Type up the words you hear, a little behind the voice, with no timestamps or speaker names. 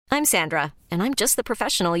I'm Sandra, and I'm just the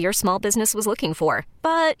professional your small business was looking for.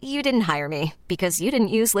 But you didn't hire me because you didn't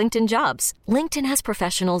use LinkedIn Jobs. LinkedIn has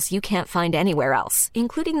professionals you can't find anywhere else,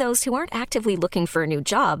 including those who aren't actively looking for a new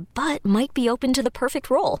job, but might be open to the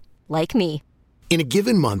perfect role, like me. In a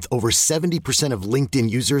given month, over 70% of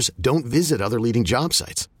LinkedIn users don't visit other leading job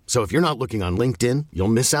sites. So if you're not looking on LinkedIn, you'll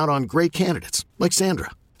miss out on great candidates like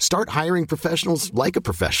Sandra. Start hiring professionals like a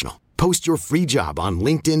professional. Post your free job on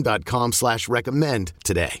linkedin.com/recommend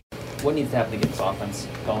today. What needs to happen to get this offense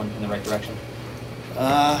going in the right direction?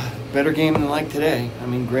 Better game than like today. I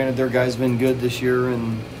mean, granted, their guy's been good this year,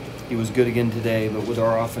 and he was good again today, but with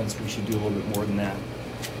our offense, we should do a little bit more than that.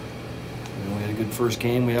 We had a good first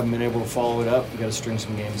game. We haven't been able to follow it up. We got to string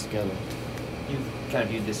some games together. You've kind of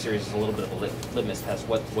viewed this series as a little bit of a litmus test.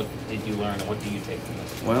 What did you learn, and what do you take from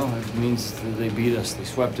this? Well, it means that they beat us. They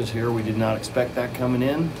swept us here. We did not expect that coming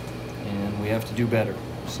in, and we have to do better.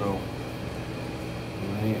 So,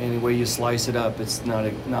 any way you slice it up, it's not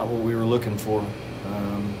what we were looking for.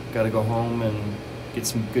 Got to go home and get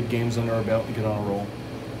some good games under our belt and get on a roll.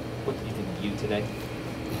 What did you think of you today?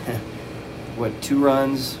 2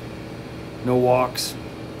 runs? No walks,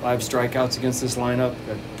 5 strikeouts against this lineup.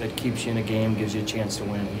 That keeps you in a game, gives you a chance to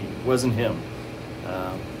win. It wasn't him.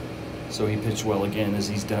 So he pitched well again, as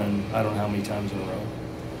he's done I don't know how many times in a row.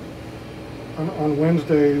 On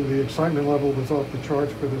Wednesday, the excitement level was off the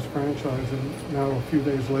charts for this franchise, and now a few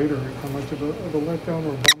days later, how much of a letdown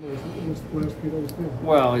or bummer is the last few days been?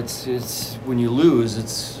 Well, it's when you lose,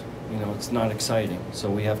 it's not exciting. So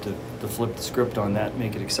we have to flip the script on that,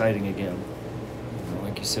 make it exciting again.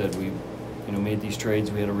 Like you said, we made these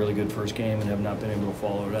trades. We had a really good first game and have not been able to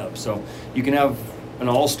follow it up. So you can have an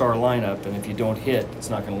all-star lineup, and if you don't hit, it's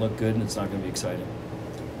not going to look good and it's not going to be exciting.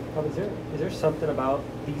 Is there something about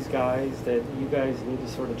these guys that you guys need to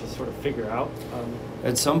sort of figure out?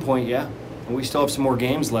 At some point, yeah. And we still have some more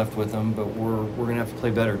games left with them, but we're going to have to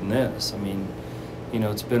play better than this. I mean,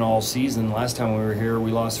 it's been all season. Last time we were here,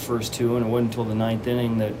 we lost the first 2, and it wasn't until the 9th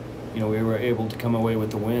inning that we were able to come away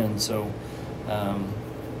with the win. So.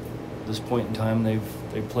 This point in time,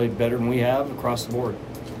 they've played better than we have across the board.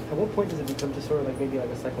 At what point does it become just sort of like maybe like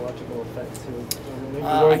a psychological effect too? Maybe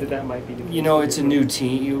worried that might be the case. It's a new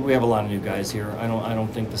team. We have a lot of new guys here. I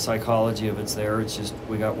don't think the psychology of it's there. It's just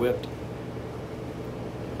we got whipped.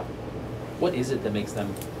 What is it that makes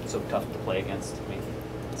them so tough to play against?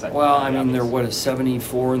 They're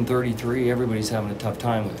 74-33. Everybody's having a tough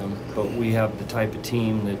time with them, but we have the type of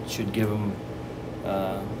team that should give them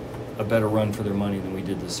a better run for their money than we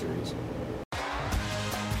did this series.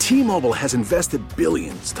 T-Mobile has invested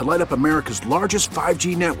billions to light up America's largest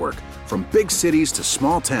 5G network, from big cities to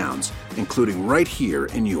small towns, including right here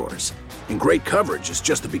in yours. And great coverage is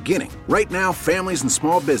just the beginning. Right now, families and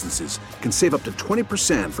small businesses can save up to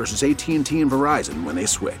 20% versus AT&T and Verizon when they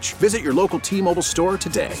switch. Visit your local T-Mobile store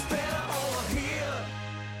today.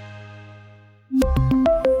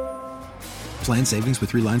 Plan savings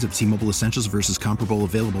with 3 lines of T-Mobile Essentials versus comparable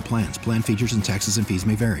available plans. Plan features and taxes and fees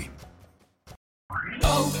may vary.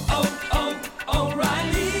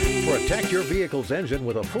 O'Reilly. Protect your vehicle's engine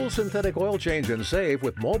with a full synthetic oil change and save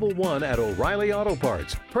with Mobil 1 at O'Reilly Auto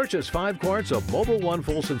Parts. Purchase 5 quarts of Mobil 1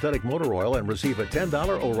 full synthetic motor oil and receive a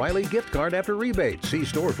 $10 O'Reilly gift card after rebate. See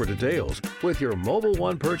store for details. With your Mobil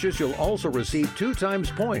 1 purchase, you'll also receive 2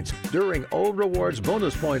 times points during O Rewards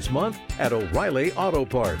Bonus Points Month at O'Reilly Auto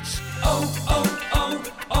Parts.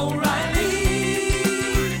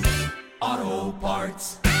 O'Reilly Auto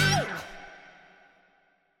Parts.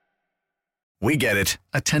 We get it.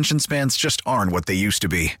 Attention spans just aren't what they used to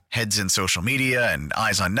be. Heads in social media and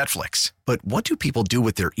eyes on Netflix. But what do people do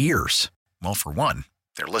with their ears? Well, for one,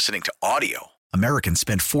 they're listening to audio. Americans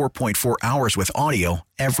spend 4.4 hours with audio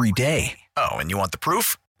every day. Oh, and you want the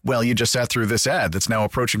proof? Well, you just sat through this ad that's now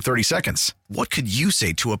approaching 30 seconds. What could you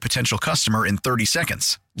say to a potential customer in 30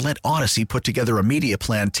 seconds? Let Odyssey put together a media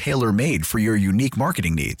plan tailor-made for your unique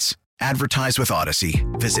marketing needs. Advertise with Odyssey.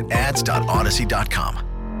 Visit ads.odyssey.com.